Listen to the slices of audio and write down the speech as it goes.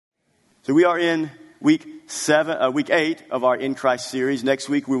So we are in week 8 of our In Christ series. Next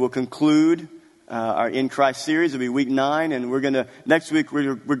week we will conclude our In Christ series. It'll be week 9, and next week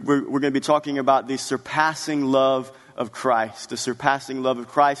we're going to be talking about the surpassing love of Christ. The surpassing love of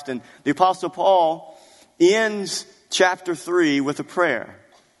Christ. And the Apostle Paul ends chapter 3 with a prayer.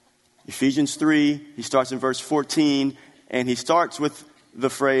 Ephesians 3, he starts in verse 14, and he starts with the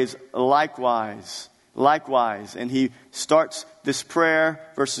phrase, likewise. Likewise. And he starts this prayer,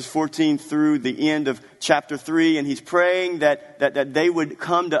 verses 14 through the end of chapter 3, and he's praying that they would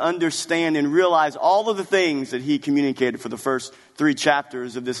come to understand and realize all of the things that he communicated for the first 3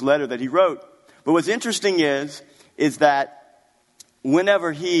 chapters of this letter that he wrote. But what's interesting is that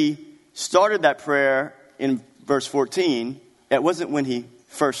whenever he started that prayer in verse 14, it wasn't when he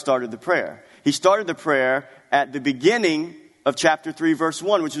first started the prayer. He started the prayer at the beginning of chapter 3, verse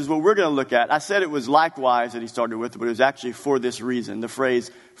 1, which is what we're going to look at. I said it was likewise that he started with, but it was actually for this reason. The phrase,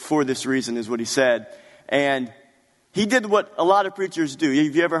 for this reason, is what he said. And he did what a lot of preachers do.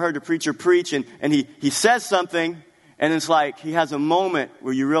 Have you ever heard a preacher preach and he says something, and it's like he has a moment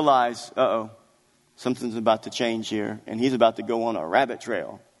where you realize, something's about to change here, and he's about to go on a rabbit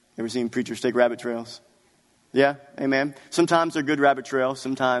trail. Ever seen preachers take rabbit trails? Yeah? Amen? Sometimes they're good rabbit trails.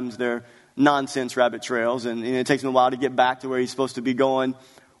 Sometimes they're nonsense rabbit trails, and it takes him a while to get back to where he's supposed to be going.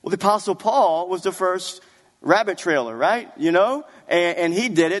 Well, the Apostle Paul was the first rabbit trailer, right? You know? And he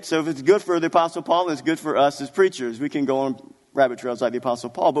did it, so if it's good for the Apostle Paul, it's good for us as preachers. We can go on rabbit trails like the Apostle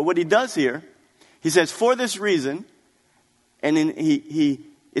Paul. But what he does here, he says, for this reason, and then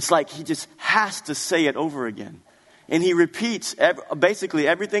it's like he just has to say it over again. And he repeats basically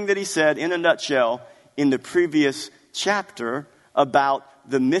everything that he said in a nutshell in the previous chapter about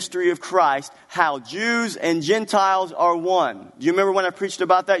the mystery of Christ, how Jews and Gentiles are one. Do you remember when I preached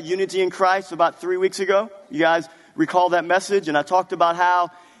about that, unity in Christ, about 3 weeks ago? You guys recall that message? And I talked about how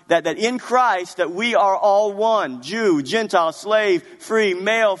that in Christ that we are all one. Jew, Gentile, slave, free,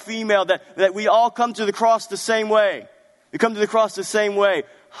 male, female, that we all come to the cross the same way. We come to the cross the same way,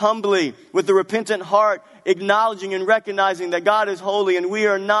 humbly, with a repentant heart, acknowledging and recognizing that God is holy and we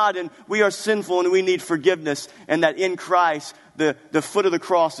are not, and we are sinful and we need forgiveness, and that in Christ the foot of the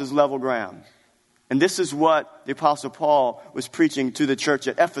cross is level ground. And this is what the Apostle Paul was preaching to the church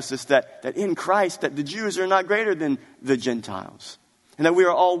at Ephesus, that in Christ, that the Jews are not greater than the Gentiles. And that we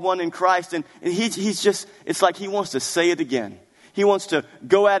are all one in Christ. And he's just, it's like he wants to say it again. He wants to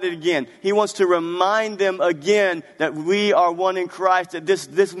go at it again. He wants to remind them again that we are one in Christ, that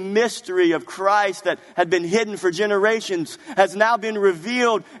this mystery of Christ that had been hidden for generations has now been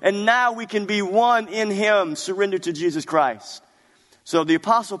revealed, and now we can be one in Him, surrendered to Jesus Christ. So the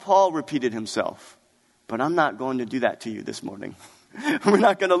Apostle Paul repeated himself, but I'm not going to do that to you this morning. We're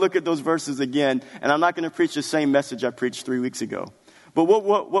not going to look at those verses again, and I'm not going to preach the same message I preached 3 weeks ago. But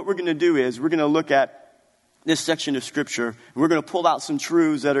what we're going to do is we're going to look at this section of Scripture. We're going to pull out some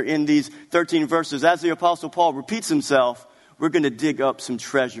truths that are in these 13 verses. As the Apostle Paul repeats himself, we're going to dig up some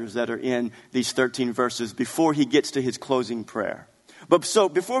treasures that are in these 13 verses before he gets to his closing prayer. But so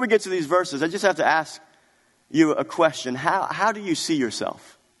before we get to these verses, I just have to ask you a question. How do you see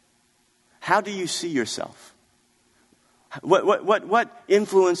yourself? How do you see yourself? What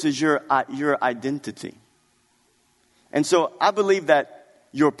influences your identity? And so I believe that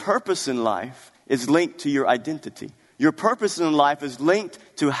your purpose in life is linked to your identity. Your purpose in life is linked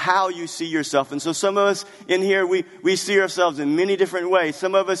to how you see yourself. And so some of us in here, we see ourselves in many different ways.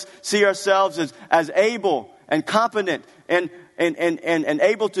 Some of us see ourselves as able and competent and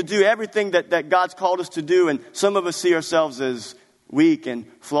able to do everything that God's called us to do. And some of us see ourselves as weak and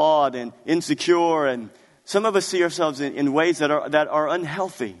flawed and insecure. And some of us see ourselves in ways that are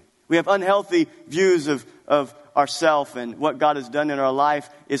unhealthy. We have unhealthy views of ourselves, and what God has done in our life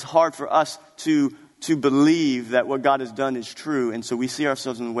is hard for us to believe that what God has done is true. And so we see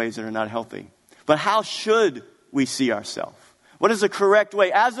ourselves in ways that are not healthy. But how should we see ourselves? What is the correct way?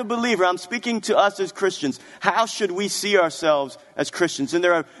 As a believer, I'm speaking to us as Christians. How should we see ourselves as Christians? And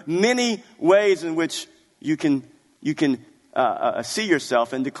there are many ways in which you can see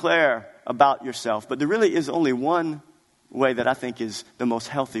yourself and declare about yourself. But there really is only one way that I think is the most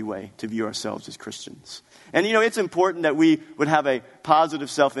healthy way to view ourselves as Christians. And, it's important that we would have a positive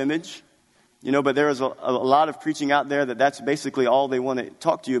self-image, but there is a lot of preaching out there that's basically all they want to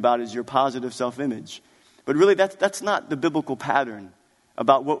talk to you about is your positive self-image. But really, that's not the biblical pattern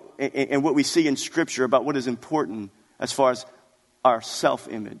about what we see in Scripture about what is important as far as our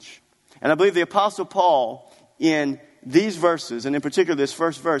self-image. And I believe the Apostle Paul, in these verses, and in particular this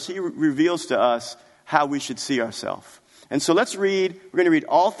first verse, he reveals to us how we should see ourselves. And so we're going to read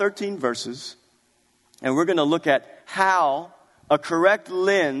all 13 verses, and we're going to look at how a correct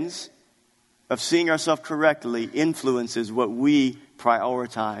lens of seeing ourselves correctly influences what we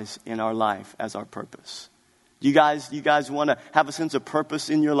prioritize in our life as our purpose. You guys want to have a sense of purpose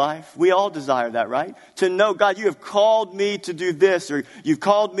in your life? We all desire that, right? To know, God, you have called me to do this, or you've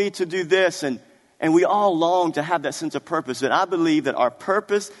called me to do this, and we all long to have that sense of purpose. And I believe that our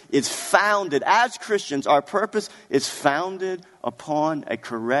purpose is founded, as Christians, our purpose is founded upon a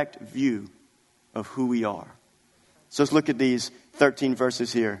correct view of who we are. So let's look at these 13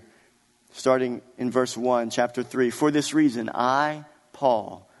 verses here, starting in verse 1, chapter 3. For this reason, I,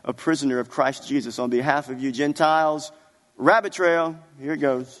 Paul, a prisoner of Christ Jesus, on behalf of you Gentiles, rabbit trail, here it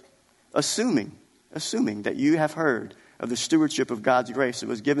goes, assuming that you have heard of the stewardship of God's grace that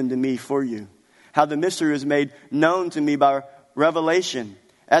was given to me for you, how the mystery was made known to me by revelation.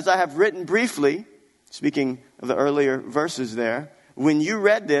 As I have written briefly, speaking of the earlier verses there, when you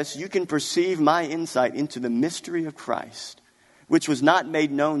read this, you can perceive my insight into the mystery of Christ, which was not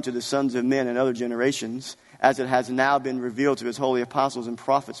made known to the sons of men in other generations, as it has now been revealed to his holy apostles and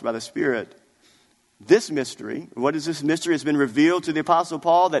prophets by the Spirit. This mystery, what is this mystery? It's been revealed to the Apostle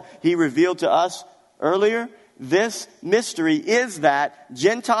Paul that he revealed to us earlier. This mystery is that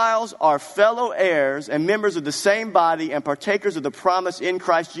Gentiles are fellow heirs and members of the same body and partakers of the promise in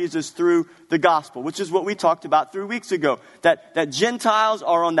Christ Jesus through the gospel, which is what we talked about 3 weeks ago. That Gentiles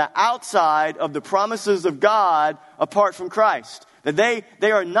are on the outside of the promises of God apart from Christ. That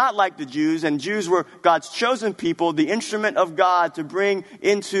they are not like the Jews, and Jews were God's chosen people, the instrument of God to bring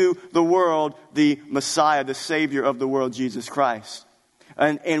into the world the Messiah, the Savior of the world, Jesus Christ.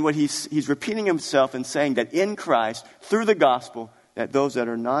 And what he's repeating himself and saying that in Christ, through the gospel, that those that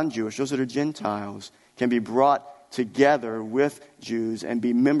are non-Jewish, those that are Gentiles, can be brought together with Jews and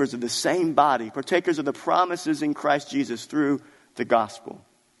be members of the same body, partakers of the promises in Christ Jesus through the gospel.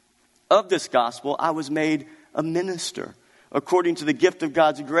 Of this gospel, I was made a minister, according to the gift of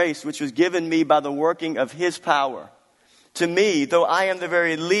God's grace, which was given me by the working of his power. To me, though I am the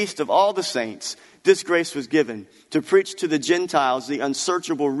very least of all the saints, this grace was given to preach to the Gentiles the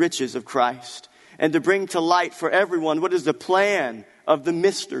unsearchable riches of Christ, and to bring to light for everyone what is the plan of the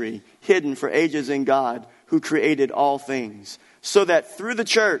mystery hidden for ages in God, who created all things, so that through the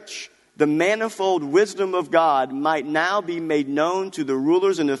church, the manifold wisdom of God might now be made known to the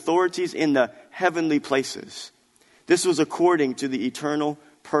rulers and authorities in the heavenly places. This was according to the eternal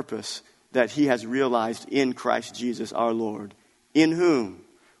purpose that he has realized in Christ Jesus our Lord, in whom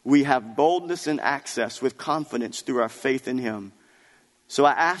we have boldness and access with confidence through our faith in him. So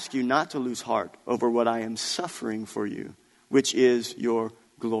I ask you not to lose heart over what I am suffering for you, which is your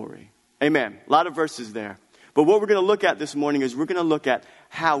glory. Amen. A lot of verses there. But what we're going to look at this morning is we're going to look at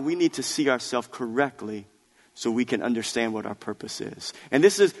how we need to see ourselves correctly so we can understand what our purpose is. And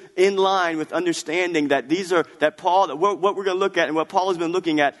this is in line with understanding that what we're going to look at and what Paul has been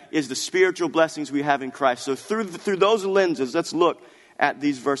looking at is the spiritual blessings we have in Christ. So through those lenses, let's look at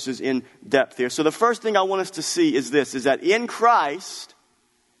these verses in depth here. So the first thing I want us to see is this, is that in Christ,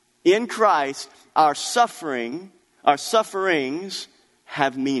 our sufferings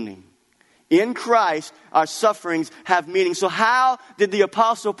have meaning. In Christ, our sufferings have meaning. So how did the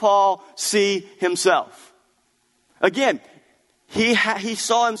Apostle Paul see himself? Again, he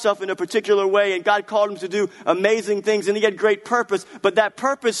saw himself in a particular way, and God called him to do amazing things, and he had great purpose. But that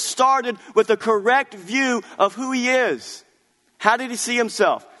purpose started with a correct view of who he is. How did he see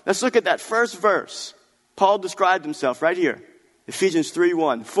himself? Let's look at that first verse. Paul described himself right here. Ephesians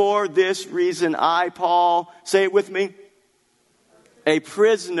 3:1. For this reason I, Paul, say it with me, a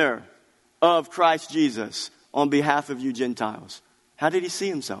prisoner of Christ Jesus on behalf of you Gentiles. How did he see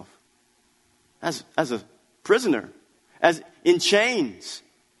himself? As a prisoner, as in chains.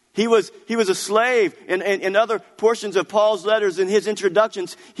 He was a slave. In other portions of Paul's letters, in his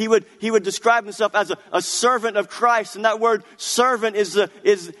introductions, he would describe himself as a servant of Christ. And that word servant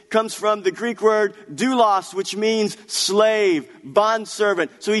comes from the Greek word doulos, which means slave,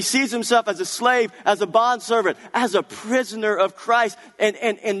 bondservant. So he sees himself as a slave, as a bondservant, as a prisoner of Christ.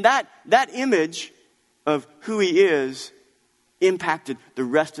 And that image of who he is impacted the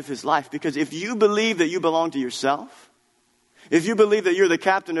rest of his life. Because if you believe that you belong to yourself, if you believe that you're the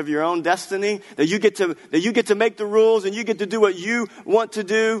captain of your own destiny, that you get to make the rules and you get to do what you want to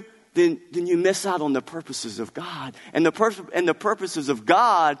do, then you miss out on the purposes of God. And the purposes of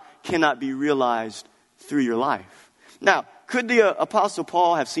God cannot be realized through your life. Now, could the Apostle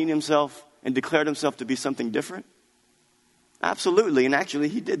Paul have seen himself and declared himself to be something different? Absolutely. And actually,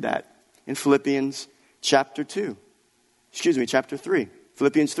 he did that in Philippians chapter 3.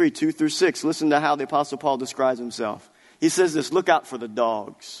 Philippians 3, 2 through 6. Listen to how the Apostle Paul describes himself. He says this, look out for the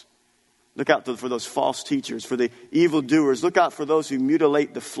dogs. Look out for those false teachers, for the evildoers. Look out for those who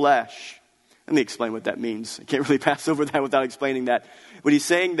mutilate the flesh. Let me explain what that means. I can't really pass over that without explaining that. What he's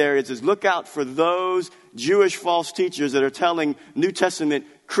saying there is look out for those Jewish false teachers that are telling New Testament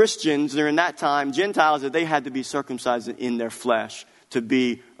Christians during that time, Gentiles, that they had to be circumcised in their flesh to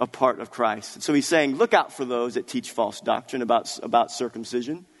be a part of Christ. And so he's saying, look out for those that teach false doctrine about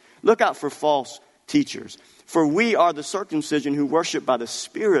circumcision. Look out for false teachers. For we are the circumcision who worship by the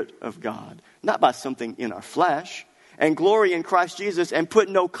Spirit of God, not by something in our flesh, and glory in Christ Jesus and put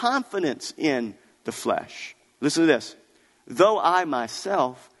no confidence in the flesh. Listen to this. Though I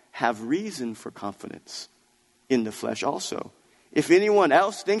myself have reason for confidence in the flesh also. If anyone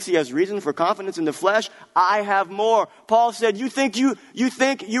else thinks he has reason for confidence in the flesh, I have more. Paul said, you think you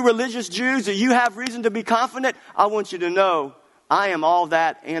religious Jews, that you have reason to be confident? I want you to know, I am all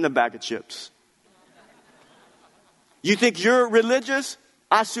that and a bag of chips. You think you're religious?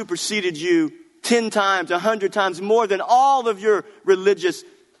 I superseded you 10 times, 100 times more than all of your religious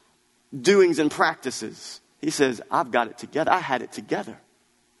doings and practices. He says, I've got it together. I had it together.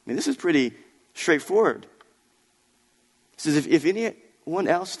 I mean, this is pretty straightforward. He says, if anyone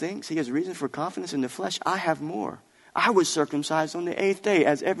else thinks he has reason for confidence in the flesh, I have more. I was circumcised on the 8th day,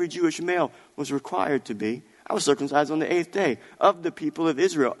 as every Jewish male was required to be. I was circumcised on the 8th day, of the people of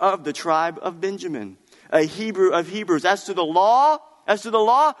Israel, of the tribe of Benjamin, a Hebrew of Hebrews. As to the law,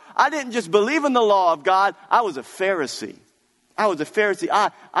 I didn't just believe in the law of God. I was a Pharisee. I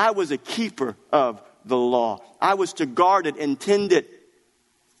was a keeper of the law. I was to guard it and tend it.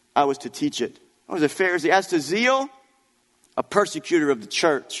 I was to teach it. I was a Pharisee. As to zeal, a persecutor of the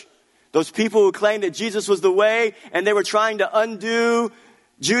church. Those people who claimed that Jesus was the way and they were trying to undo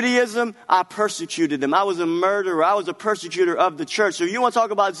Judaism, I persecuted them. I was a murderer. I was a persecutor of the church. So you want to talk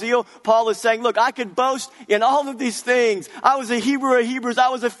about zeal? Paul is saying, look, I could boast in all of these things. I was a Hebrew of Hebrews. I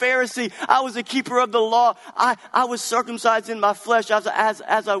was a Pharisee. I was a keeper of the law. I was circumcised in my flesh as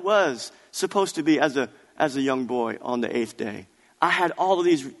I was supposed to be as a young boy on the 8th day. I had all of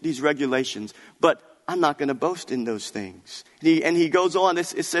these regulations, but I'm not going to boast in those things. And he goes on, it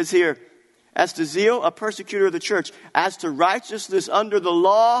says here, as to zeal, a persecutor of the church. As to righteousness under the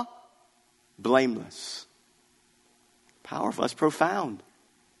law, blameless. Powerful, that's profound.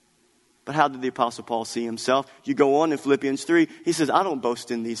 But how did the Apostle Paul see himself? You go on in Philippians 3, he says, I don't boast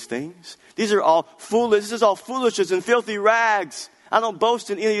in these things. These are all foolish. This is all foolishness and filthy rags. I don't boast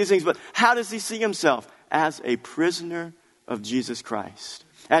in any of these things. But how does he see himself? As a prisoner of Jesus Christ.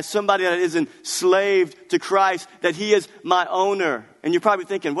 As somebody that is enslaved to Christ, that he is my owner. And you're probably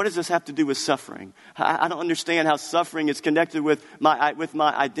thinking, what does this have to do with suffering? I don't understand how suffering is connected with my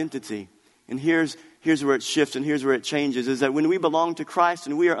identity. And here's where it shifts and here's where it changes, is that when we belong to Christ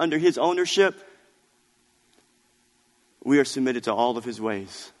and we are under his ownership, we are submitted to all of his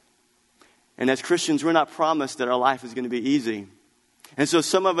ways. And as Christians, we're not promised that our life is going to be easy. And so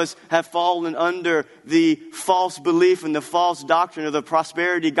some of us have fallen under the false belief and the false doctrine of the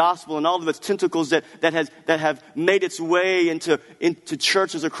prosperity gospel and all of its tentacles that have made its way into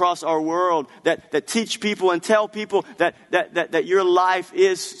churches across our world that teach people and tell people that your life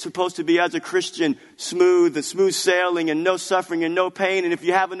is supposed to be, as a Christian, smooth sailing and no suffering and no pain. And if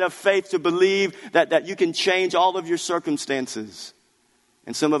you have enough faith to believe that you can change all of your circumstances.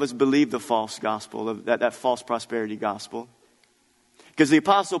 And some of us believe the false gospel, that false prosperity gospel. Because the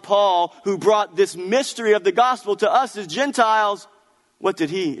Apostle Paul, who brought this mystery of the gospel to us as Gentiles, what did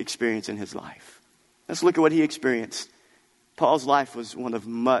he experience in his life? Let's look at what he experienced. Paul's life was one of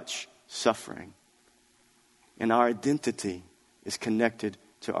much suffering. And our identity is connected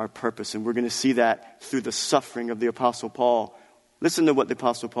to our purpose. And we're going to see that through the suffering of the Apostle Paul. Listen to what the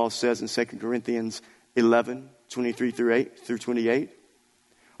Apostle Paul says in 2 Corinthians 11, 23 through 28.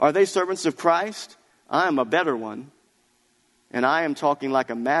 Are they servants of Christ? I am a better one. And I am talking like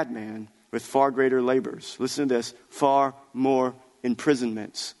a madman with far greater labors. Listen to this. Far more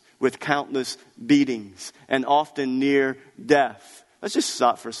imprisonments, with countless beatings, and often near death. Let's just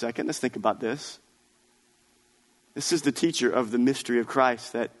stop for a second. Let's think about this. This is the teacher of the mystery of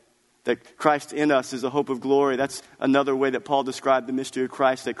Christ, that Christ in us is the hope of glory. That's another way that Paul described the mystery of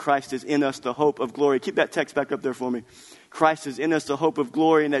Christ, that Christ is in us the hope of glory. Keep that text back up there for me. Christ is in us the hope of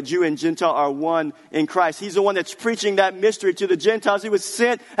glory, and that Jew and Gentile are one in Christ. He's the one that's preaching that mystery to the Gentiles. He was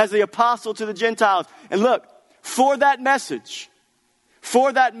sent as the apostle to the Gentiles. And look, for that message,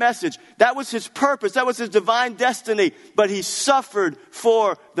 that was his purpose. That was his divine destiny. But he suffered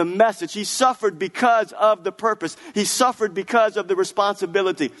for the message. He suffered because of the purpose. He suffered because of the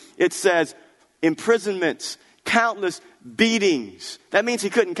responsibility. It says imprisonments, countless beatings. That means he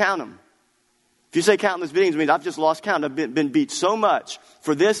couldn't count them. If you say countless beatings, it means I've just lost count. I've been beat so much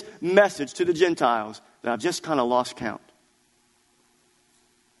for this message to the Gentiles that I've just kind of lost count.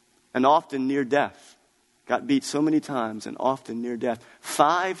 and often near death. Got beat so many times and often near death.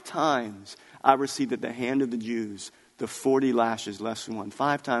 5 times I received at the hand of the Jews the 40 lashes less than 1.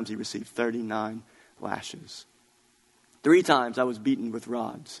 5 times he received 39 lashes. 3 times I was beaten with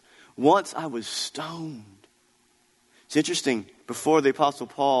rods. Once I was stoned. It's interesting. Before the Apostle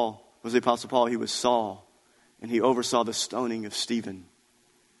Paul was the Apostle Paul, he was Saul. And he oversaw the stoning of Stephen.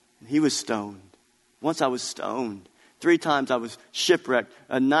 And he was stoned. Once I was stoned. 3 times I was shipwrecked.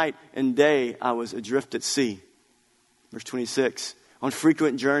 A night and day I was adrift at sea. Verse 26. On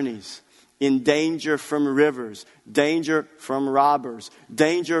frequent journeys. In danger from rivers, danger from robbers,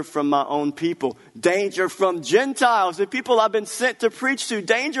 danger from my own people, danger from Gentiles, the people I've been sent to preach to,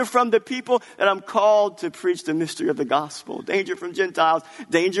 danger from the people that I'm called to preach the mystery of the gospel, danger from Gentiles,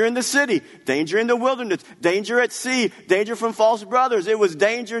 danger in the city, danger in the wilderness, danger at sea, danger from false brothers. It was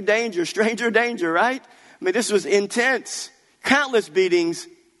danger, danger, stranger danger, right? I mean, this was intense. Countless beatings,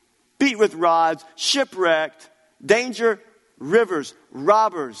 beat with rods, shipwrecked, danger, rivers,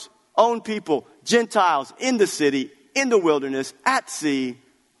 robbers, own people, Gentiles, in the city, in the wilderness, at sea,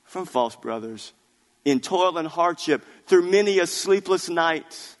 from false brothers, in toil and hardship, through many a sleepless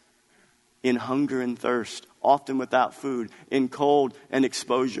night, in hunger and thirst, often without food, in cold and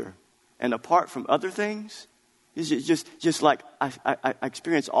exposure. And apart from other things, it's just like I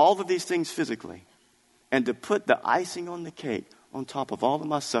experienced all of these things physically. And to put the icing on the cake on top of all of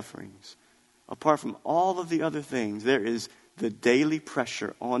my sufferings, apart from all of the other things, there is the daily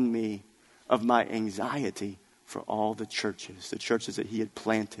pressure on me of my anxiety for all the churches that he had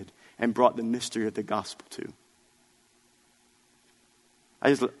planted and brought the mystery of the gospel to. I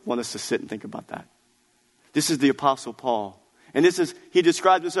just want us to sit and think about that. This is the Apostle Paul. And he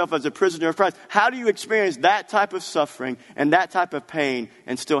describes himself as a prisoner of Christ. How do you experience that type of suffering and that type of pain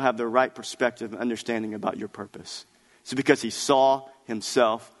and still have the right perspective and understanding about your purpose? It's because he saw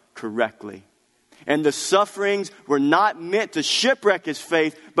himself correctly. And the sufferings were not meant to shipwreck his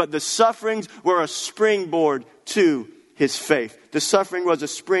faith, but the sufferings were a springboard to his faith. The suffering was a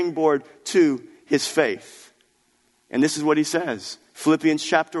springboard to his faith. And this is what he says. Philippians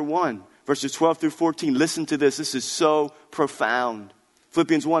chapter 1, verses 12 through 14. Listen to this. This is so profound.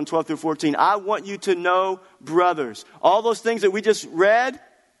 Philippians 1, 12 through 14. I want you to know, brothers, all those things that we just read,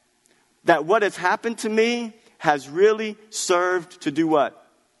 that what has happened to me has really served to do what?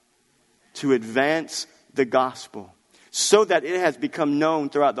 To advance the gospel, so that it has become known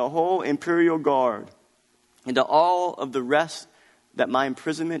throughout the whole imperial guard and to all of the rest that my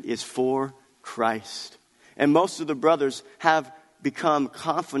imprisonment is for Christ. And most of the brothers have become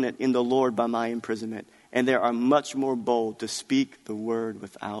confident in the Lord by my imprisonment, and they are much more bold to speak the word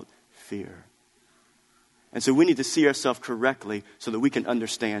without fear. And so we need to see ourselves correctly so that we can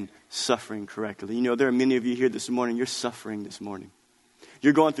understand suffering correctly. You know, there are many of you here this morning, you're suffering this morning.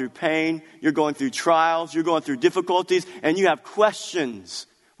 You're going through pain, you're going through trials, you're going through difficulties, and you have questions.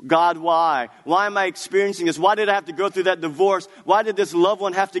 God, why? Why am I experiencing this? Why did I have to go through that divorce? Why did this loved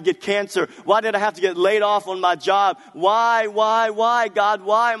one have to get cancer? Why did I have to get laid off on my job? Why, God,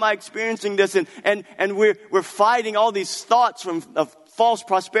 why am I experiencing this? And we're fighting all these thoughts from a false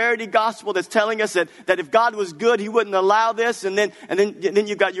prosperity gospel that's telling us that if God was good, he wouldn't allow this. And then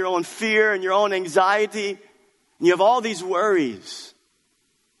you've got your own fear and your own anxiety. And you have all these worries.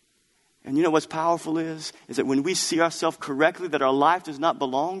 And you know what's powerful is that when we see ourselves correctly, that our life does not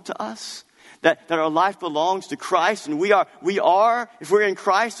belong to us, that our life belongs to Christ, and we are, if we're in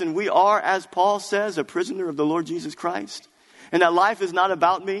Christ, and we are, as Paul says, a prisoner of the Lord Jesus Christ, and that life is not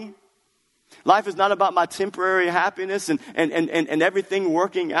about me. Life is not about my temporary happiness and everything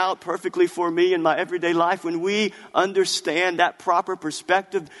working out perfectly for me in my everyday life. When we understand that proper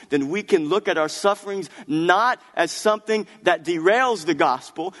perspective, then we can look at our sufferings not as something that derails the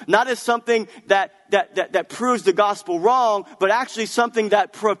gospel, not as something that proves the gospel wrong, but actually something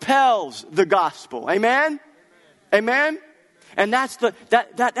that propels the gospel. Amen? Amen? And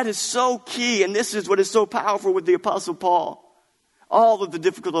that is so key, and this is what is so powerful with the Apostle Paul. All the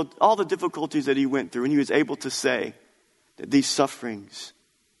difficulties that he went through, and he was able to say that these sufferings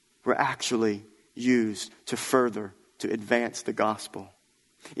were actually used to advance the gospel.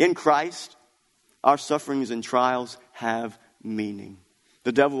 In Christ, our sufferings and trials have meaning.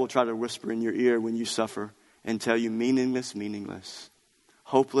 The devil will try to whisper in your ear when you suffer and tell you meaningless, meaningless.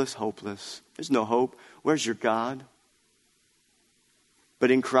 Hopeless, hopeless. There's no hope. Where's your God?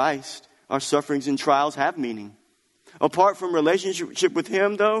 But in Christ, our sufferings and trials have meaning. Apart from relationship with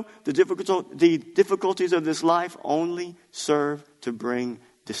him, though, the difficulties of this life only serve to bring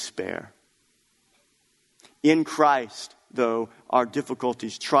despair. In Christ, though, our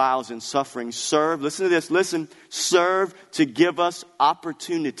difficulties, trials, and sufferings serve, listen to this, listen, serve to give us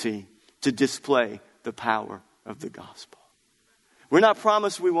opportunity to display the power of the gospel. We're not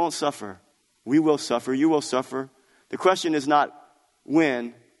promised we won't suffer. We will suffer. You will suffer. The question is not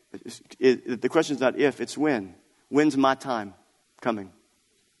when. The question is not if, it's when. When's my time coming?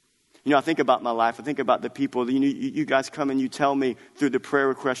 You know, I think about my life. I think about the people. You guys come and you tell me through the prayer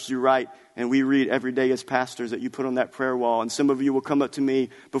requests you write and we read every day as pastors that you put on that prayer wall. And some of you will come up to me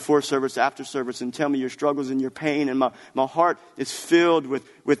before service, after service, and tell me your struggles and your pain. And my heart is filled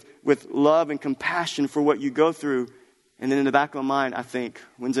with love and compassion for what you go through. And then in the back of my mind, I think,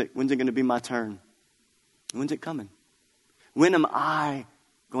 when's it going to be my turn? When's it coming? When am I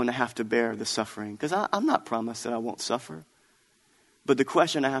going to have to bear the suffering? Because I'm not promised that I won't suffer. But the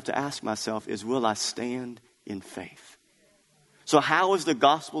question I have to ask myself is, will I stand in faith? So how is the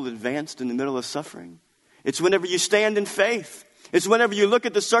gospel advanced in the middle of suffering? It's whenever you stand in faith. It's whenever you look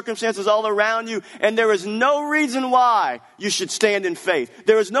at the circumstances all around you and there is no reason why you should stand in faith.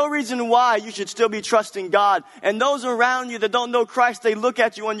 There is no reason why you should still be trusting God. And those around you that don't know Christ, they look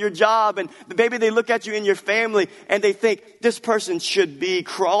at you on your job and maybe they look at you in your family and they think this person should be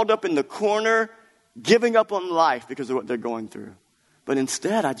crawled up in the corner, giving up on life because of what they're going through. But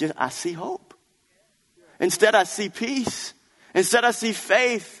instead, I see hope. Instead, I see peace. Instead, I see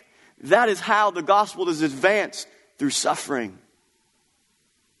faith. That is how the gospel is advanced, through suffering.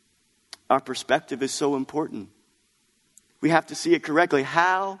 Our perspective is so important. We have to see it correctly.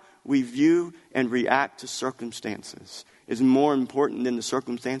 How we view and react to circumstances is more important than the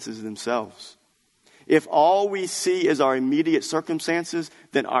circumstances themselves. If all we see is our immediate circumstances,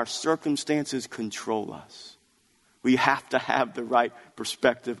 then our circumstances control us. We have to have the right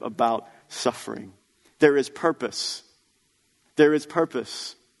perspective about suffering. There is purpose. There is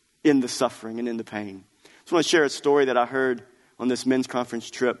purpose in the suffering and in the pain. I just want to share a story that I heard on this men's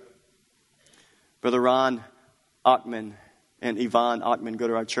conference trip. Brother Ron Ockman and Yvonne Ockman go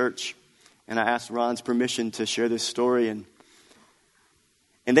to our church. And I asked Ron's permission to share this story. And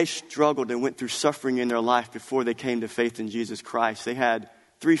they struggled and went through suffering in their life before they came to faith in Jesus Christ. They had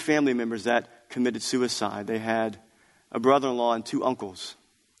 3 family members that committed suicide. They had a brother-in-law and 2 uncles.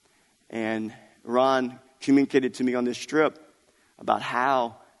 And Ron communicated to me on this trip about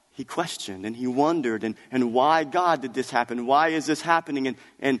how he questioned and he wondered and why God did this happen? Why is this happening?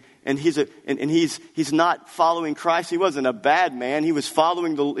 And he's not following Christ. He wasn't a bad man. He was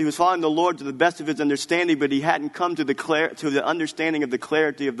following the Lord to the best of his understanding, but he hadn't come to the understanding of the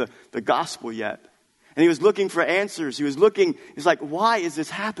clarity of the gospel yet. And he was looking for answers. He's like, why is this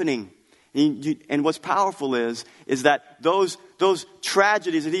happening? And what's powerful is that those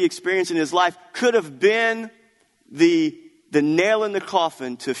tragedies that he experienced in his life could have been the nail in the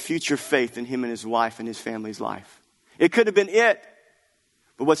coffin to future faith in him and his wife and his family's life. It could have been it.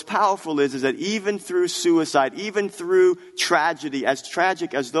 But what's powerful is that even through suicide, even through tragedy, as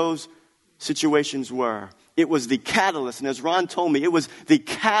tragic as those situations were, it was the catalyst. And as Ron told me, it was the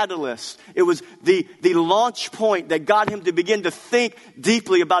catalyst. It was the launch point that got him to begin to think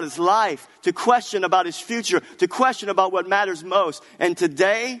deeply about his life, to question about his future, to question about what matters most. And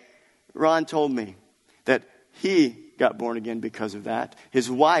today, Ron told me that he got born again because of that. His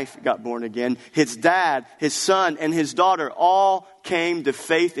wife got born again. His dad, his son, and his daughter all came to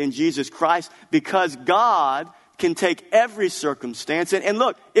faith in Jesus Christ because God can take every circumstance. And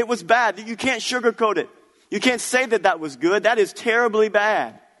look, it was bad. You can't sugarcoat it. You can't say that was good. That is terribly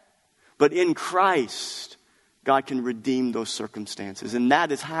bad. But in Christ, God can redeem those circumstances. And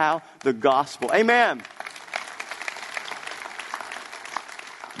that is how the gospel, amen.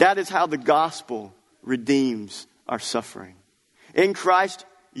 That is how the gospel redeems our suffering. In Christ,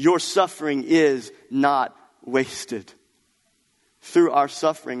 your suffering is not wasted. Through our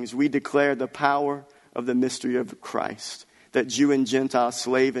sufferings, we declare the power of the mystery of Christ, that Jew and Gentile,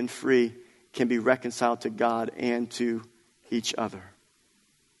 slave and free, can be reconciled to God and to each other.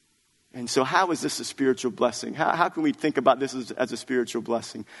 And so how is this a spiritual blessing? How can we think about this as a spiritual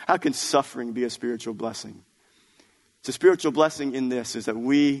blessing? How can suffering be a spiritual blessing? It's a spiritual blessing in this, is that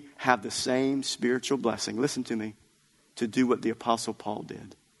we have the same spiritual blessing, listen to me, to do what the Apostle Paul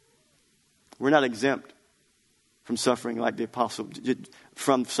did. We're not exempt from suffering like the Apostle,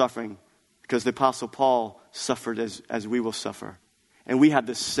 from suffering, because the Apostle Paul suffered as we will suffer. And we have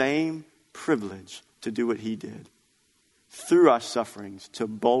the same privilege to do what he did. Through our sufferings, to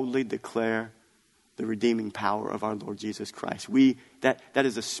boldly declare the redeeming power of our Lord Jesus Christ. That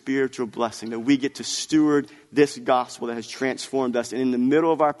is a spiritual blessing, that we get to steward this gospel that has transformed us, and in the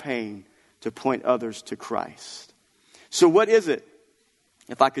middle of our pain, to point others to Christ. So what is it?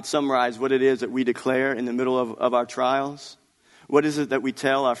 If I could summarize what it is that we declare in the middle of our trials, what is it that we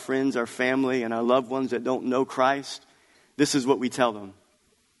tell our friends, our family, and our loved ones that don't know Christ? This is what we tell them.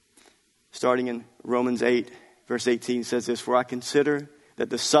 Starting in Romans 8, verse 18 says this, "For I consider that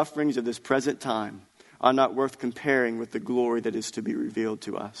the sufferings of this present time are not worth comparing with the glory that is to be revealed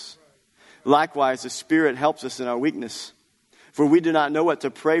to us. Likewise, the Spirit helps us in our weakness. For we do not know what to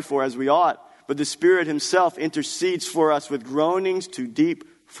pray for as we ought, but the Spirit himself intercedes for us with groanings too deep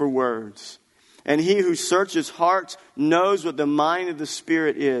for words. And he who searches hearts knows what the mind of the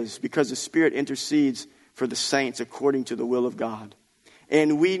Spirit is, because the Spirit intercedes for the saints according to the will of God.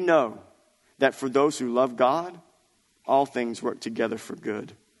 And we know that for those who love God, all things work together for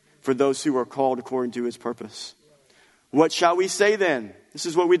good, for those who are called according to his purpose. What shall we say then?" This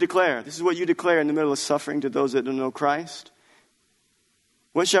is what we declare. This is what you declare in the middle of suffering to those that don't know Christ.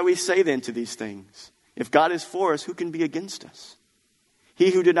 "What shall we say then to these things? If God is for us, who can be against us?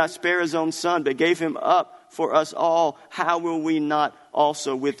 He who did not spare his own son, but gave him up for us all, how will we not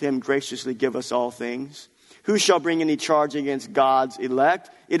also with him graciously give us all things? Who shall bring any charge against God's elect?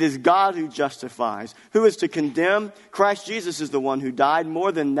 It is God who justifies. Who is to condemn? Christ Jesus is the one who died.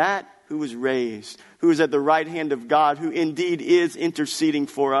 More than that, who was raised, who is at the right hand of God, who indeed is interceding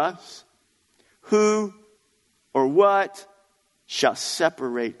for us. Who or what shall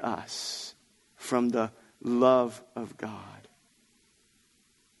separate us from the love of God?"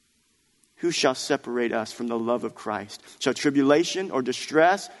 Who shall separate us from the love of Christ? Shall tribulation or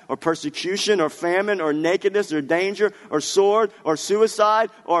distress or persecution or famine or nakedness or danger or sword or suicide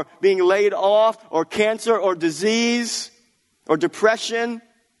or being laid off or cancer or disease or depression?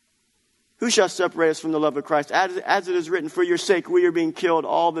 Who shall separate us from the love of Christ? As it is written, "For your sake we are being killed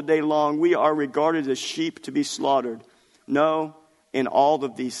all the day long. We are regarded as sheep to be slaughtered." No, in all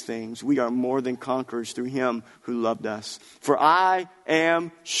of these things, we are more than conquerors through him who loved us. For I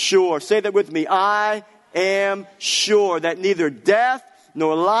am sure, say that with me, I am sure that neither death,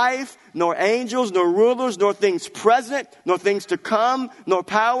 nor life, nor angels, nor rulers, nor things present, nor things to come, nor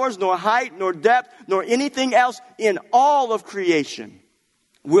powers, nor height, nor depth, nor anything else in all of creation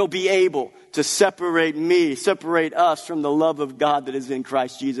will be able to separate us from the love of God that is in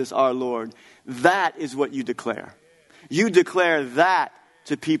Christ Jesus our Lord. That is what you declare. You declare that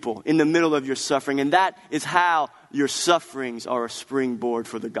to people in the middle of your suffering. And that is how your sufferings are a springboard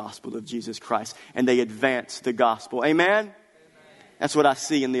for the gospel of Jesus Christ. And they advance the gospel. Amen? That's what I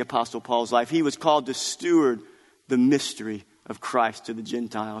see in the Apostle Paul's life. He was called to steward the mystery of Christ to the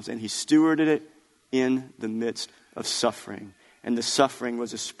Gentiles. And he stewarded it in the midst of suffering. And the suffering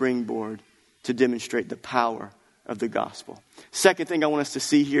was a springboard to demonstrate the power of the gospel. Second thing I want us to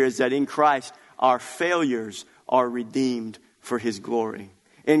see here is that in Christ, our failures are redeemed for his glory.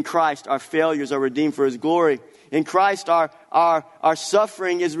 In Christ, our failures are redeemed for his glory. In Christ, our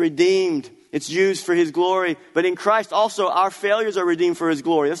suffering is redeemed. It's used for his glory. But in Christ also, our failures are redeemed for his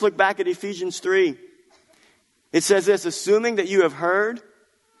glory. Let's look back at Ephesians 3. It says this, "Assuming that you have heard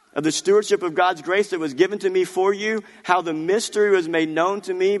of the stewardship of God's grace that was given to me for you, how the mystery was made known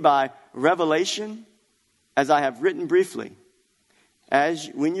to me by revelation, as I have written briefly.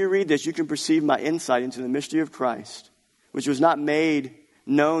 When you read this, you can perceive my insight into the mystery of Christ, which was not made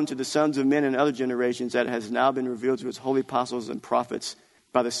known to the sons of men in other generations, that has now been revealed to his holy apostles and prophets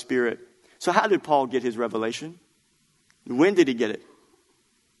by the Spirit." So how did Paul get his revelation? When did he get it?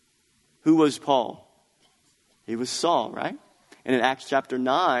 Who was Paul? He was Saul, right? And in Acts chapter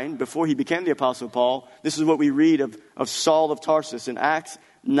 9, before he became the Apostle Paul, this is what we read of Saul of Tarsus. In Acts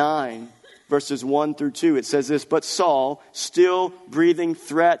 9, verses 1 through 2, it says this, "But Saul, still breathing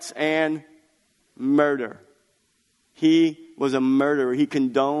threats and murder." He was a murderer. He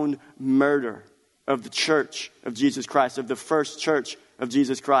condoned murder of the church of Jesus Christ, of the first church of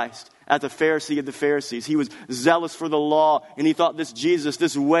Jesus Christ. As a Pharisee of the Pharisees, he was zealous for the law, and he thought this Jesus,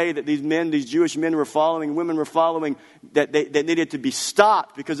 this way that these Jewish men were following, women were following, that needed to be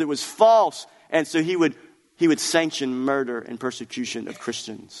stopped because it was false. And so he would sanction murder and persecution of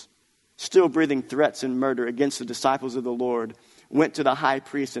Christians. Still breathing threats and murder against the disciples of the Lord, went to the high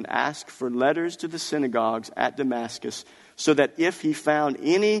priest and asked for letters to the synagogues at Damascus, so that if he found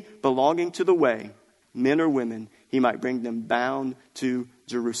any belonging to the way, men or women, he might bring them bound to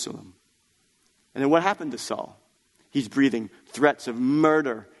Jerusalem. And then what happened to Saul? He's breathing threats of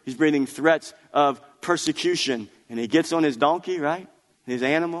murder. He's breathing threats of persecution. And he gets on his donkey, right? His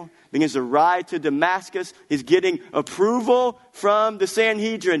animal, begins to ride to Damascus. He's getting approval from the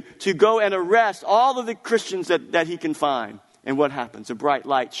Sanhedrin to go and arrest all of the Christians that he can find. And what happens? A bright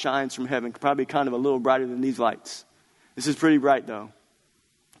light shines from heaven, probably kind of a little brighter than these lights. This is pretty bright, though.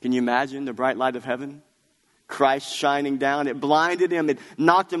 Can you imagine the bright light of heaven Christ shining down. It blinded him. It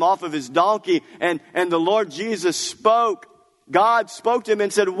knocked him off of his donkey. And the Lord Jesus spoke. God spoke to him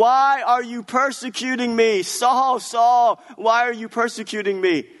and said, "Why are you persecuting me? Saul, Saul, why are you persecuting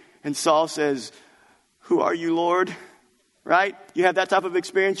me?" And Saul says, "Who are you, Lord?" Right? You have that type of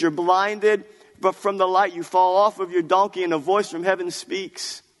experience. You're blinded, but from the light you fall off of your donkey and a voice from heaven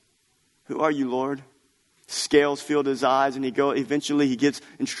speaks. "Who are you, Lord?" Scales filled his eyes, and eventually he gets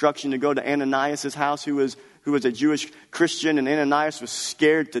instruction to go to Ananias' house, who was a Jewish Christian, and Ananias was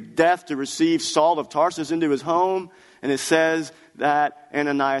scared to death to receive Saul of Tarsus into his home. And it says that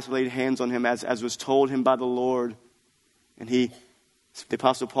Ananias laid hands on him as was told him by the Lord. And the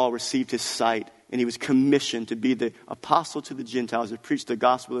Apostle Paul received his sight, and he was commissioned to be the apostle to the Gentiles to preach the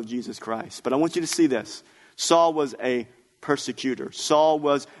gospel of Jesus Christ. But I want you to see this. Saul was a persecutor. Saul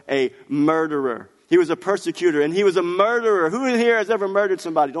was a murderer. He was a persecutor, and he was a murderer. Who in here has ever murdered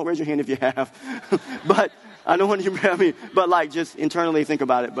somebody? Don't raise your hand if you have. But I don't want you, but like just internally think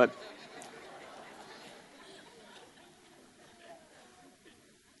about it. But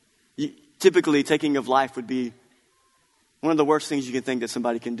typically, taking of life would be one of the worst things you can think that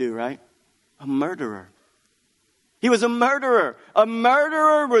somebody can do, right? A murderer. He was a murderer. A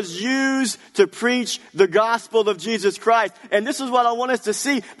murderer was used to preach the gospel of Jesus Christ. And this is what I want us to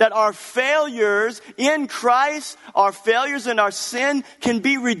see, that our failures in Christ, our failures in our sin can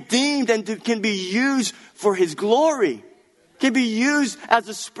be redeemed and can be used for His glory. Can be used as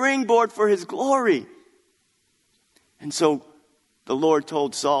a springboard for His glory. And so the Lord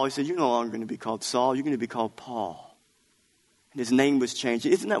told Saul, He said, "You're no longer going to be called Saul. You're going to be called Paul." And his name was changed.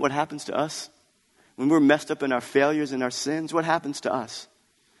 Isn't that what happens to us? When we're messed up in our failures and our sins, what happens to us?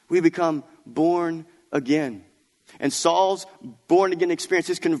 We become born again. And Saul's born again experience,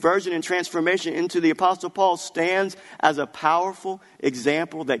 his conversion and transformation into the Apostle Paul, stands as a powerful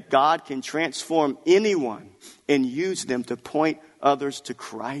example that God can transform anyone and use them to point others to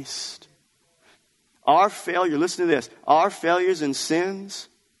Christ. Our failure, listen to this, our failures and sins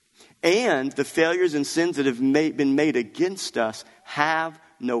and the failures and sins that have been made against us have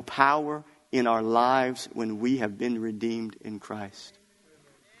no power in our lives when we have been redeemed in Christ.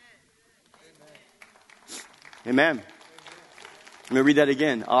 Amen. Let me read that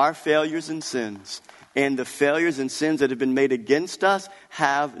again. Our failures and sins and the failures and sins that have been made against us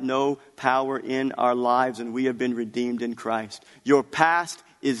have no power in our lives when we have been redeemed in Christ. Your past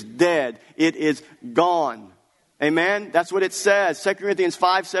is dead. It is gone. Amen? That's what it says. 2 Corinthians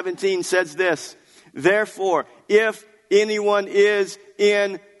 5:17 says this. Therefore, if anyone is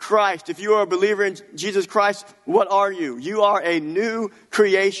in Christ, if you are a believer in Jesus Christ, what are you? You are a new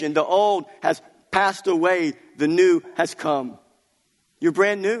creation. The old has passed away. The new has come. You're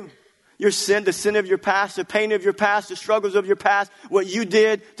brand new. Your sin, the sin of your past, the pain of your past, the struggles of your past, what you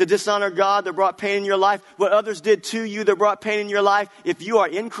did to dishonor God that brought pain in your life, what others did to you that brought pain in your life, if you are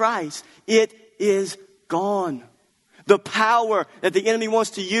in Christ, it is gone. The power that the enemy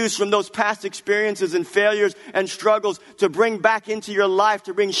wants to use from those past experiences and failures and struggles to bring back into your life,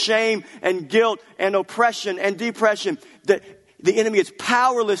 to bring shame and guilt and oppression and depression. The enemy is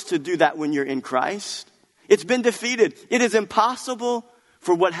powerless to do that when you're in Christ. It's been defeated. It is impossible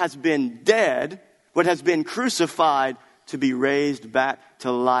for what has been dead, what has been crucified, to be raised back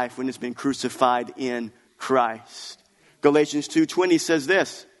to life when it's been crucified in Christ. Galatians 2:20 says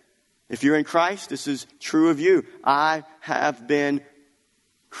this. If you're in Christ, this is true of you. I have been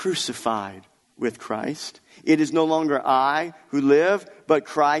crucified with Christ. It is no longer I who live, but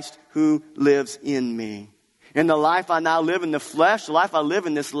Christ who lives in me. In the life I now live in the flesh, the life I live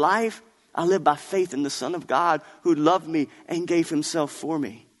in this life, I live by faith in the Son of God who loved me and gave Himself for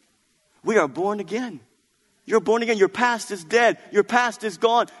me. We are born again. You're born again. Your past is dead. Your past is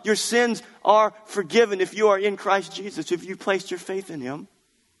gone. Your sins are forgiven if you are in Christ Jesus, if you placed your faith in Him.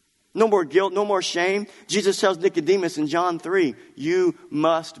 No more guilt, no more shame. Jesus tells Nicodemus in John 3, you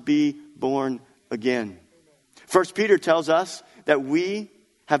must be born again. 1 Peter tells us that we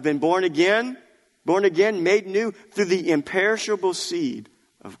have been born again, made new through the imperishable seed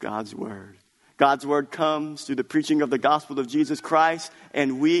of God's Word. God's Word comes through the preaching of the gospel of Jesus Christ,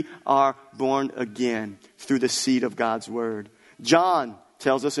 and we are born again through the seed of God's Word. John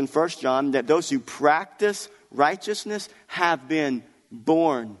tells us in 1 John that those who practice righteousness have been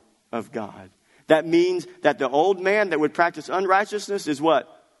born of God. That means that the old man that would practice unrighteousness is what?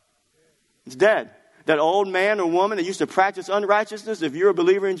 It's dead. That old man or woman that used to practice unrighteousness, if you're a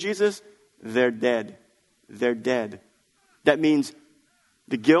believer in Jesus, they're dead. They're dead. That means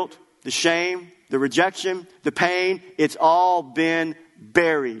the guilt, the shame, the rejection, the pain, it's all been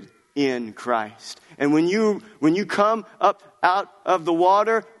buried in Christ. And when you come up out of the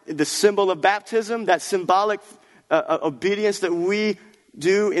water, the symbol of baptism, that symbolic obedience that we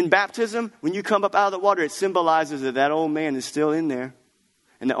do in baptism, when you come up out of the water, it symbolizes that that old man is still in there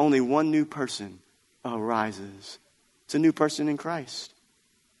and that only one new person arises. It's a new person in Christ.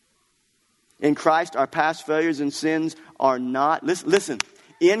 In Christ, our past failures and sins are not, listen,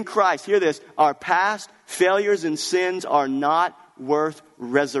 in Christ, hear this, our past failures and sins are not worth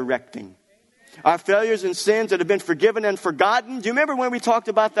resurrecting. Our failures and sins that have been forgiven and forgotten. Do you remember when we talked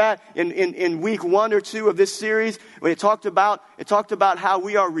about that in week 1 or 2 of this series? When it talked about how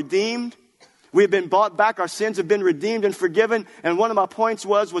we are redeemed. We have been bought back. Our sins have been redeemed and forgiven. And one of my points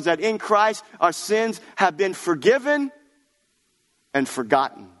was that in Christ, our sins have been forgiven and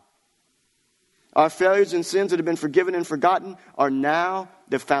forgotten. Our failures and sins that have been forgiven and forgotten are now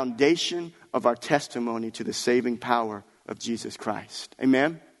the foundation of our testimony to the saving power of Jesus Christ.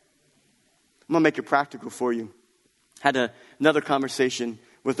 Amen? I'm going to make it practical for you. Had another conversation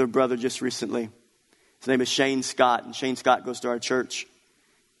with a brother just recently. His name is Shane Scott, and Shane Scott goes to our church.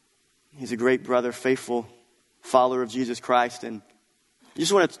 He's a great brother, faithful follower of Jesus Christ. And I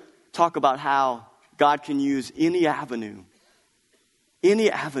just want to talk about how God can use any avenue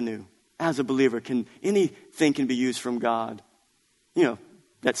as a believer. Anything can be used from God. You know,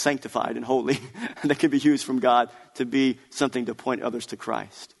 that's sanctified and holy. That can be used from God to be something to point others to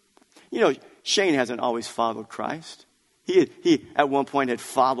Christ. You know, Shane hasn't always followed Christ. He at one point had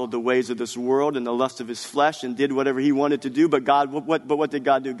followed the ways of this world and the lust of his flesh and did whatever he wanted to do. But what did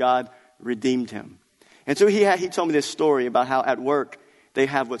God do? God redeemed him. And so he told me this story about how at work they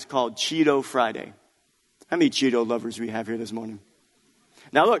have what's called Cheeto Friday. How many Cheeto lovers we have here this morning?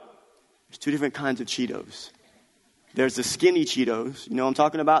 Now look, there's 2 different kinds of Cheetos. There's the skinny Cheetos. You know what I'm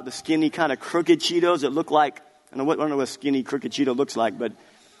talking about? The skinny kind of crooked Cheetos that look like, I don't know what a skinny crooked Cheeto looks like, but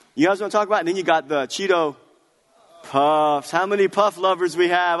you guys know what I'm talking about? And then you got the Cheeto Puffs. How many Puff lovers we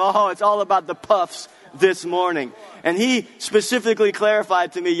have? Oh, it's all about the Puffs this morning. And he specifically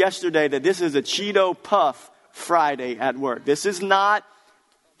clarified to me yesterday that this is a Cheeto Puff Friday at work. This is not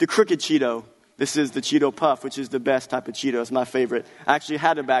the crooked Cheeto. This is the Cheeto Puff, which is the best type of Cheeto. It's my favorite. I actually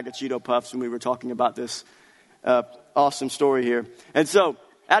had a bag of Cheeto Puffs when we were talking about this awesome story here. And so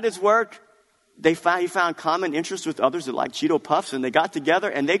at his work, he found common interest with others that like Cheeto Puffs, and they got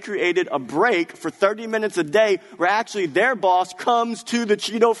together and they created a break for 30 minutes a day where actually their boss comes to the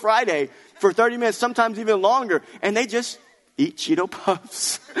Cheeto Friday for 30 minutes, sometimes even longer, and they just eat Cheeto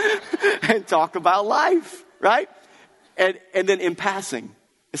Puffs and talk about life, right? And then in passing,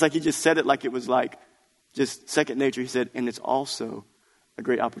 it's like he just said it like it was like just second nature. He said, and it's also a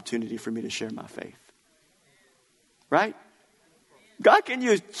great opportunity for me to share my faith. Right? God can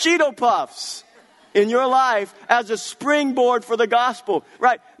use Cheeto Puffs in your life as a springboard for the gospel.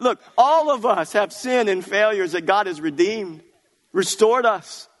 Right? Look, all of us have sin and failures that God has redeemed, restored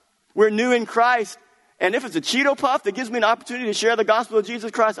us. We're new in Christ. And if it's a Cheeto Puff that gives me an opportunity to share the gospel of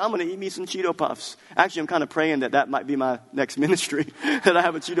Jesus Christ, I'm going to eat me some Cheeto Puffs. Actually, I'm kind of praying that might be my next ministry, that I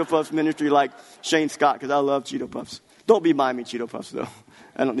have a Cheeto Puffs ministry like Shane Scott, because I love Cheeto Puffs. Don't be buying me Cheeto Puffs, though.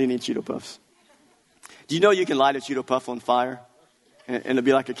 I don't need any Cheeto Puffs. Do you know you can light a Cheeto Puff on fire and it'll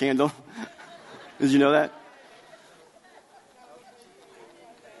be like a candle? Did you know that?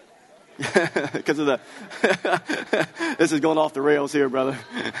 Because of this is going off the rails here, brother.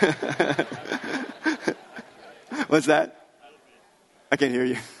 What's that? I can't hear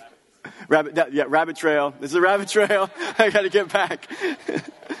you. Rabbit trail. This is a rabbit trail. I got to get back.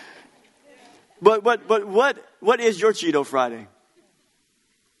 But what is your Cheeto Friday?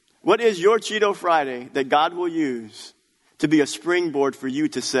 What is your Cheeto Friday that God will use to be a springboard for you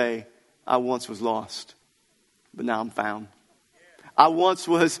to say, I once was lost, but now I'm found. I once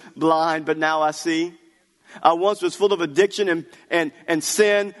was blind, but now I see. I once was full of addiction and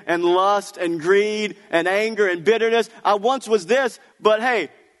sin and lust and greed and anger and bitterness. I once was this, but hey,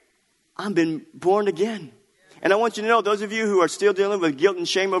 I've been born again. And I want you to know, those of you who are still dealing with guilt and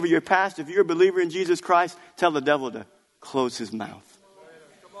shame over your past, if you're a believer in Jesus Christ, tell the devil to close his mouth.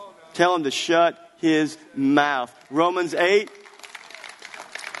 Tell him to shut his mouth. Romans 8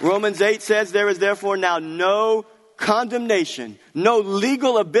 says, there is therefore now no condemnation, no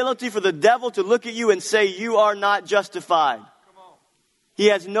legal ability for the devil to look at you and say you are not justified. He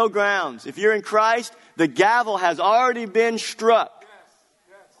has no grounds. If you're in Christ, the gavel has already been struck.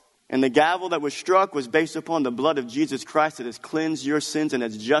 And the gavel that was struck was based upon the blood of Jesus Christ that has cleansed your sins and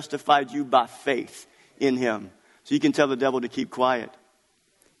has justified you by faith in him. So you can tell the devil to keep quiet.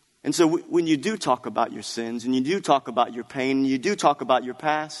 And so when you do talk about your sins and you do talk about your pain and you do talk about your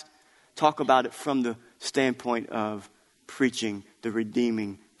past, talk about it from the standpoint of preaching the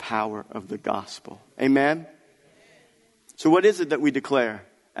redeeming power of the gospel. Amen? So what is it that we declare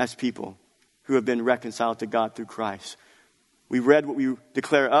as people who have been reconciled to God through Christ. We read what we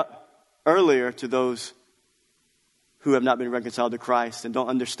declare up earlier to those who have not been reconciled to Christ and don't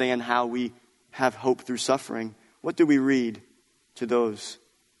understand how we have hope through suffering. What do we read to those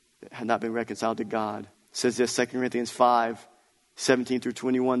that have not been reconciled to God? It says this, 2 Corinthians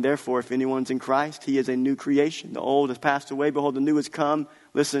 5:17-21. Therefore, if anyone's in Christ, he is a new creation. The old has passed away. Behold, the new has come.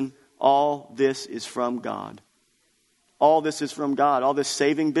 Listen, all this is from God. All this is from God. All this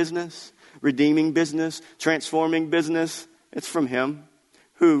saving business, redeeming business, transforming business, it's from Him,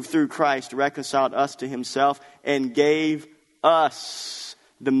 who through Christ reconciled us to Himself and gave us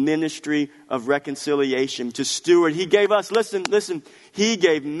the ministry of reconciliation to steward. He gave us, listen, He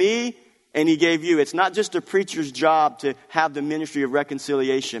gave me and He gave you. It's not just a preacher's job to have the ministry of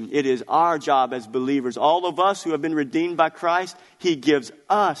reconciliation. It is our job as believers. All of us who have been redeemed by Christ, He gives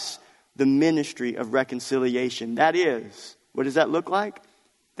us the ministry of reconciliation. That is, what does that look like?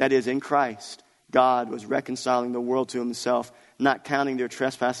 That is, in Christ, God was reconciling the world to Himself, not counting their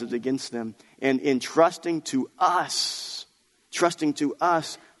trespasses against them, and entrusting to us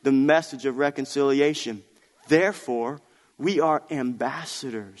the message of reconciliation. Therefore, we are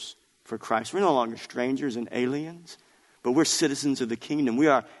ambassadors for Christ. We're no longer strangers and aliens, but we're citizens of the kingdom. We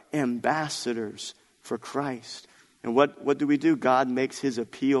are ambassadors for Christ. And what do? God makes His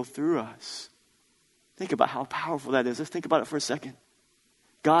appeal through us. Think about how powerful that is. Let's think about it for a second.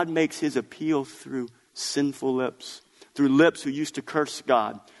 God makes His appeal through sinful lips, through lips who used to curse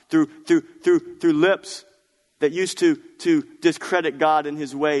God, through lips that used to discredit God and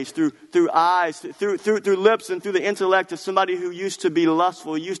His ways, through eyes, through lips and through the intellect of somebody who used to be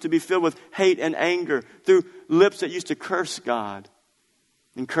lustful, used to be filled with hate and anger, through lips that used to curse God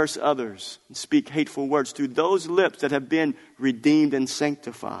and curse others and speak hateful words, through those lips that have been redeemed and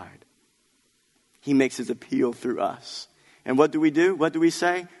sanctified. He makes His appeal through us. And what do? What do we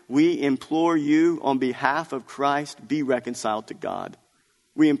say? We implore you on behalf of Christ, be reconciled to God.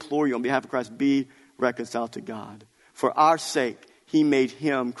 We implore you on behalf of Christ, be reconciled to God. For our sake, He made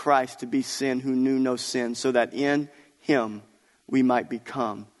Him, Christ, to be sin who knew no sin, so that in Him we might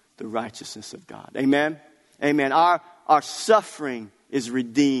become the righteousness of God. Amen? Amen. Our suffering is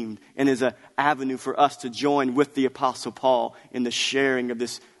redeemed and is an avenue for us to join with the Apostle Paul in the sharing of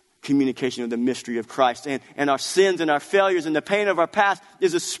this communication of the mystery of Christ. And our sins and our failures and the pain of our past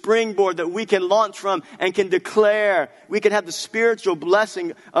is a springboard that we can launch from and can declare. We can have the spiritual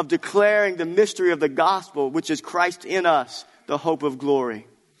blessing of declaring the mystery of the gospel, which is Christ in us, the hope of glory.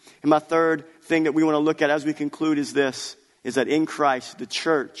 And my third thing that we want to look at as we conclude is this, is that in Christ, the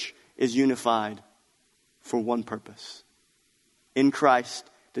church is unified for one purpose. In Christ,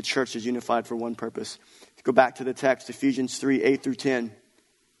 the church is unified for one purpose. Go back to the text, Ephesians 3:8-10.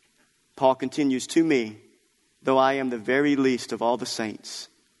 Paul continues, to me, though I am the very least of all the saints,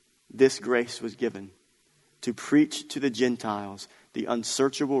 this grace was given to preach to the Gentiles the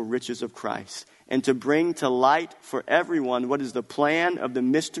unsearchable riches of Christ and to bring to light for everyone what is the plan of the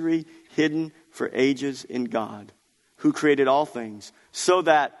mystery hidden for ages in God, who created all things, so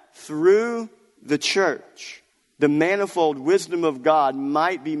that through the church, the manifold wisdom of God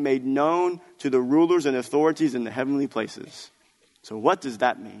might be made known to the rulers and authorities in the heavenly places. So what does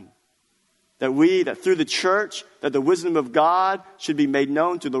that mean? That through the church, that the wisdom of God should be made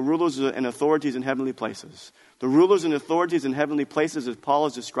known to the rulers and authorities in heavenly places. The rulers and authorities in heavenly places, as Paul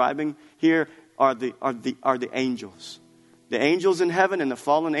is describing here, are the angels. The angels in heaven and the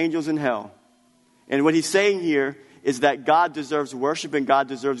fallen angels in hell. And what he's saying here is that God deserves worship and God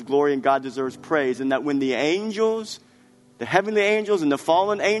deserves glory and God deserves praise. And that when the angels, the heavenly angels and the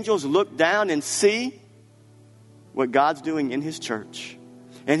fallen angels look down and see what God's doing in His church,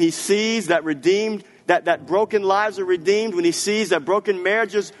 and He sees that redeemed, that broken lives are redeemed, when He sees that broken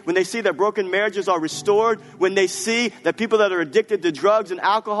marriages, when they see that broken marriages are restored, when they see that people that are addicted to drugs and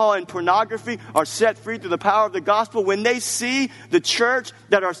alcohol and pornography are set free through the power of the gospel, when they see the church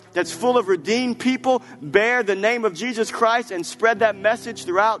that's full of redeemed people bear the name of Jesus Christ and spread that message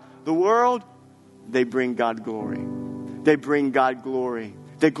throughout the world, they bring God glory. They bring God glory.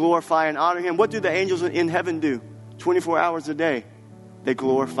 They glorify and honor Him. What do the angels in heaven do? 24 hours a day. They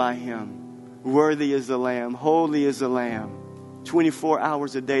glorify Him. Worthy is the Lamb. Holy is the Lamb. 24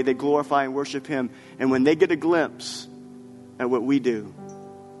 hours a day, they glorify and worship Him. And when they get a glimpse at what we do,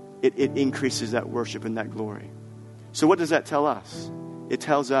 it increases that worship and that glory. So what does that tell us? It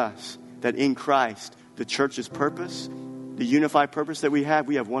tells us that in Christ, the church's purpose, the unified purpose that we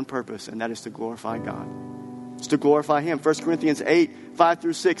have one purpose, and that is to glorify God. It's to glorify Him. 1 Corinthians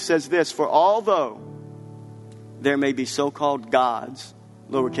 8:5-6 says this, for although there may be so-called gods,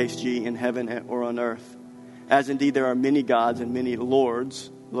 lowercase g, in heaven or on earth, as indeed there are many gods and many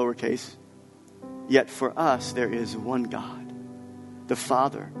lords, lowercase. Yet for us there is one God, the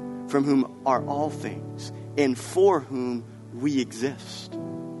Father, from whom are all things, and for whom we exist.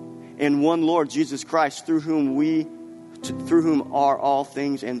 And one Lord, Jesus Christ, through whom are all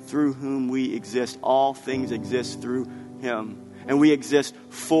things, and through whom we exist. All things exist through him. And we exist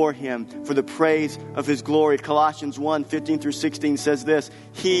for him, for the praise of his glory. Colossians 1:15-16 says this: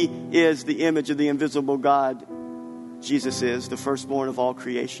 He is the image of the invisible God. Jesus is the firstborn of all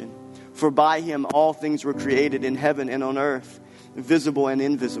creation. For by him all things were created in heaven and on earth, visible and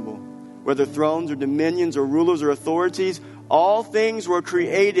invisible. Whether thrones or dominions or rulers or authorities, all things were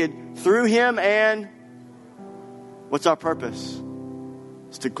created through him. And what's our purpose?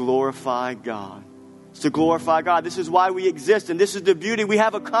 It's to glorify God. It's to glorify God. This is why we exist, and this is the beauty. We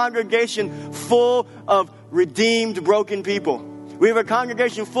have a congregation full of redeemed, broken people. We have a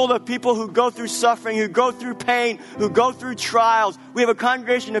congregation full of people who go through suffering, who go through pain, who go through trials. We have a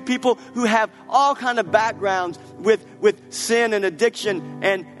congregation of people who have all kind of backgrounds with sin and addiction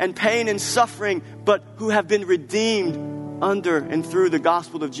and pain and suffering, but who have been redeemed under and through the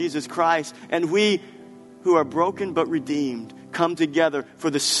gospel of Jesus Christ. And we who are broken but redeemed come together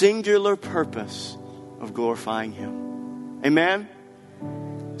for the singular purpose of glorifying him. Amen?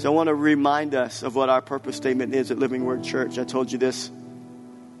 So I want to remind us of what our purpose statement is at Living Word Church. I told you this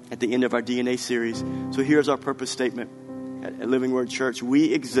at the end of our DNA series. So here's our purpose statement at Living Word Church.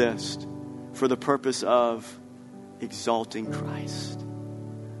 We exist for the purpose of exalting Christ.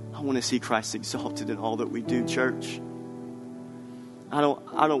 I want to see Christ exalted in all that we do, church. I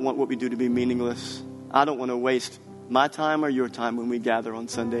don't want what we do to be meaningless. I don't want to waste my time or your time when we gather on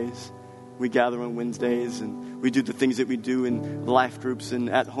Sundays. We gather on Wednesdays, and we do the things that we do in life groups and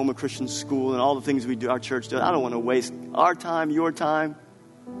at Home of Christian School and all the things we do, our church does. I don't want to waste our time, your time.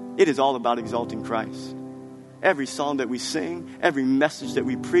 It is all about exalting Christ. Every song that we sing, every message that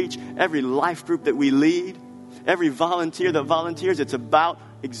we preach, every life group that we lead, every volunteer that volunteers, it's about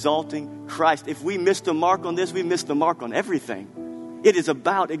exalting Christ. If we miss the mark on this, we miss the mark on everything. It is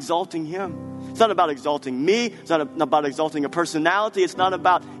about exalting him. It's not about exalting me. It's not about exalting a personality. It's not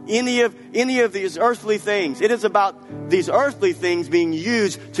about any of these earthly things. It is about these earthly things being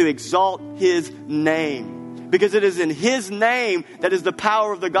used to exalt his name. Because it is in his name that is the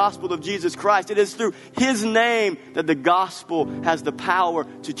power of the gospel of Jesus Christ. It is through his name that the gospel has the power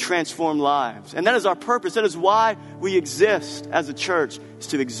to transform lives. And that is our purpose. That is why we exist as a church, is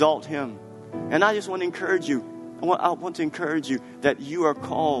to exalt him. And I just want to encourage you. I want to encourage you that you are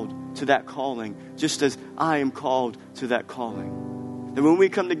called to that calling, just as I am called to that calling. That when we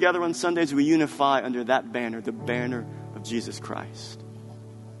come together on Sundays, we unify under that banner, the banner of Jesus Christ.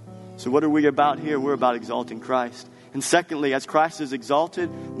 So what are we about here? We're about exalting Christ. And secondly, as Christ is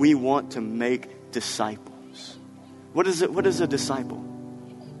exalted, we want to make disciples. What is it? What is a disciple?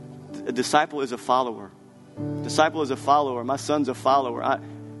 A disciple is a follower. A disciple is a follower. My son's a follower.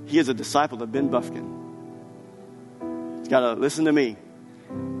 He is a disciple of Ben Buffkin. Got to listen to me.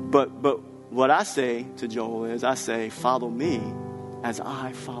 But what I say to Joel is, I say, follow me as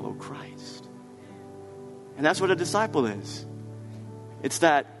I follow Christ. And that's what a disciple is. It's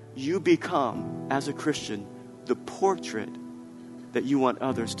that you become, as a Christian, the portrait that you want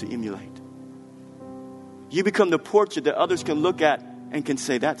others to emulate. You become the portrait that others can look at and can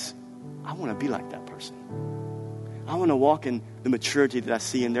say, I want to be like that person. I want to walk in the maturity that I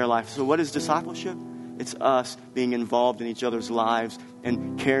see in their life. So what is discipleship? It's us being involved in each other's lives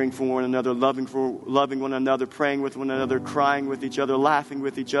and caring for one another, loving one another, praying with one another, crying with each other, laughing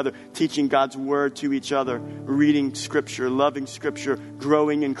with each other, teaching God's word to each other, reading Scripture, loving Scripture,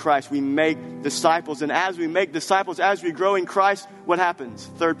 growing in Christ. We make disciples, and as we make disciples, as we grow in Christ, what happens?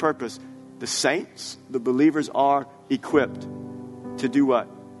 Third purpose. The saints, the believers, are equipped to do what?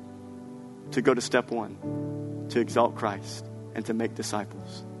 To go to step one, to exalt Christ and to make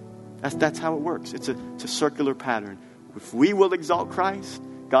disciples. That's how it works. It's a circular pattern. If we will exalt Christ,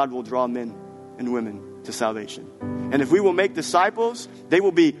 God will draw men and women to salvation. And if we will make disciples, they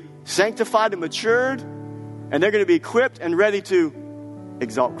will be sanctified and matured, and they're going to be equipped and ready to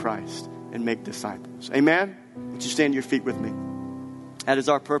exalt Christ and make disciples. Amen? Would you stand to your feet with me? That is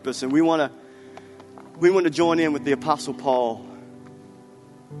our purpose, and we want to join in with the Apostle Paul.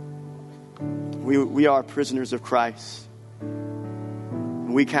 We are prisoners of Christ.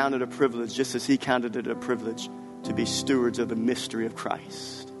 We count it a privilege, just as he counted it a privilege, to be stewards of the mystery of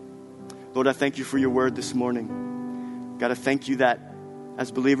Christ. Lord, I thank you for your word this morning. God, I thank you that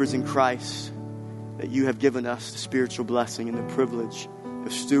as believers in Christ, that you have given us the spiritual blessing and the privilege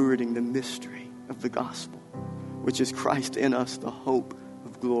of stewarding the mystery of the gospel, which is Christ in us, the hope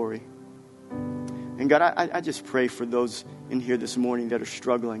of glory. And God, I just pray for those in here this morning that are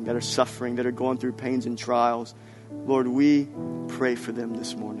struggling, that are suffering, that are going through pains and trials. Lord, we pray for them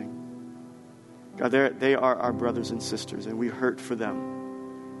this morning. God, they are our brothers and sisters, and we hurt for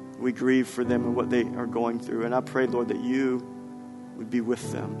them. We grieve for them and what they are going through. And I pray, Lord, that you would be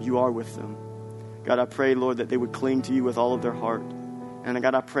with them. You are with them. God, I pray, Lord, that they would cling to you with all of their heart. And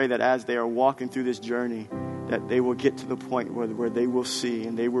God, I pray that as they are walking through this journey, that they will get to the point where they will see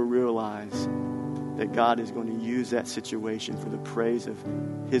and they will realize that God is going to use that situation for the praise of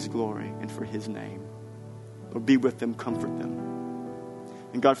his glory and for his name. Lord, be with them, comfort them.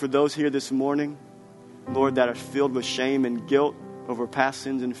 And God, for those here this morning, Lord, that are filled with shame and guilt over past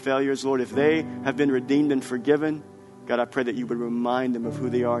sins and failures, Lord, if they have been redeemed and forgiven, God, I pray that you would remind them of who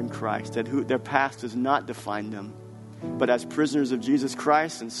they are in Christ, that their past does not define them. But as prisoners of Jesus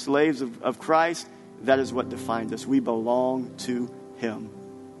Christ and slaves of Christ, that is what defines us. We belong to him.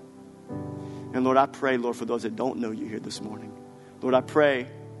 And Lord, I pray, Lord, for those that don't know you here this morning. Lord, I pray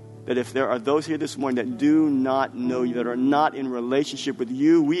that if there are those here this morning that do not know you, that are not in relationship with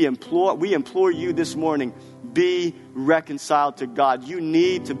you, we implore you this morning, be reconciled to God. You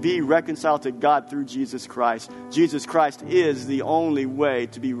need to be reconciled to God through Jesus Christ. Jesus Christ is the only way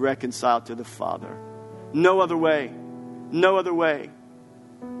to be reconciled to the Father. No other way. No other way.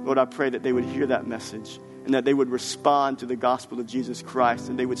 Lord, I pray that they would hear that message and that they would respond to the gospel of Jesus Christ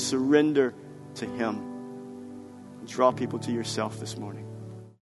and they would surrender to him. Draw people to yourself this morning.